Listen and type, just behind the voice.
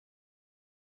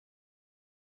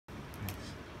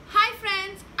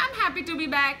happy to be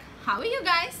back. How are you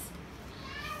guys?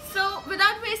 So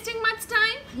without wasting much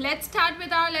time, let's start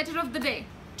with our letter of the day.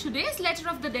 Today's letter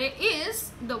of the day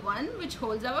is the one which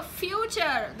holds our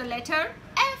future, the letter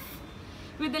F.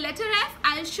 With the letter F,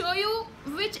 I'll show you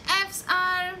which F's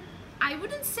are, I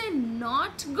wouldn't say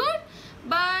not good,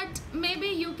 but maybe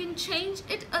you can change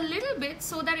it a little bit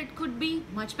so that it could be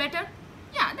much better.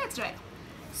 Yeah, that's right.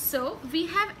 So we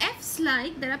have F's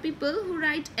like, there are people who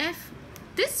write F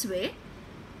this way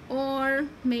or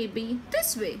maybe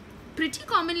this way. Pretty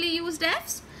commonly used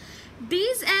F's.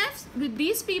 These F's with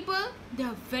these people, they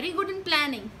are very good in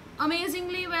planning,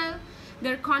 amazingly well.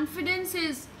 Their confidence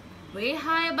is way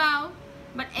high above,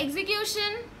 but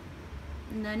execution,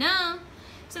 no.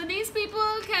 So these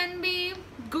people can be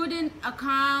good in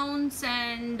accounts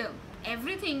and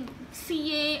everything,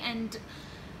 CA and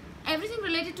everything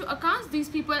related to accounts. These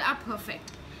people are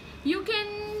perfect. You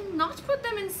can not put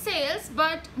them in sales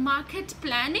but market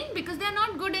planning, because they are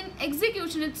not good in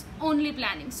execution, it's only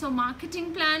planning. So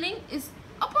marketing planning is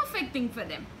a perfect thing for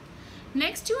them.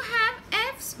 Next you have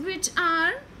F's which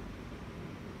are,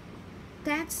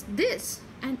 that's this,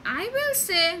 and I will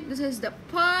say this is the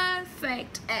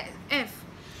perfect F.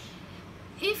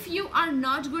 If you are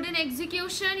not good in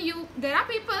execution, there are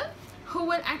people who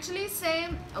will actually say,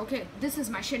 okay, this is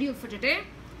my schedule for today.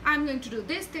 I'm going to do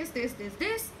this,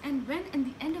 and when in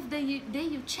the end of the day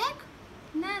you check,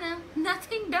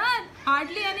 nothing done,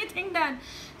 hardly anything done.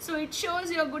 So it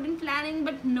shows you're good in planning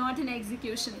but not in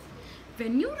execution.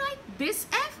 When you write this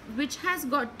F, which has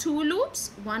got two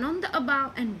loops, one on the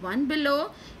above and one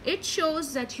below, it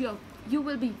shows that you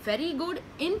will be very good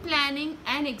in planning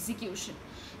and execution.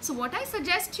 So what I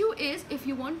suggest you is, if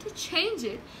you want to change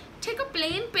it, take a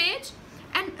plain page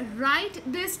and write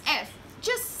this F.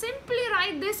 Just simply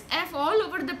write this F all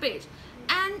over the page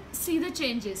and see the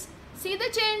changes. See the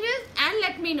changes and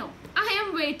let me know. I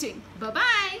am waiting.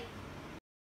 Bye-bye.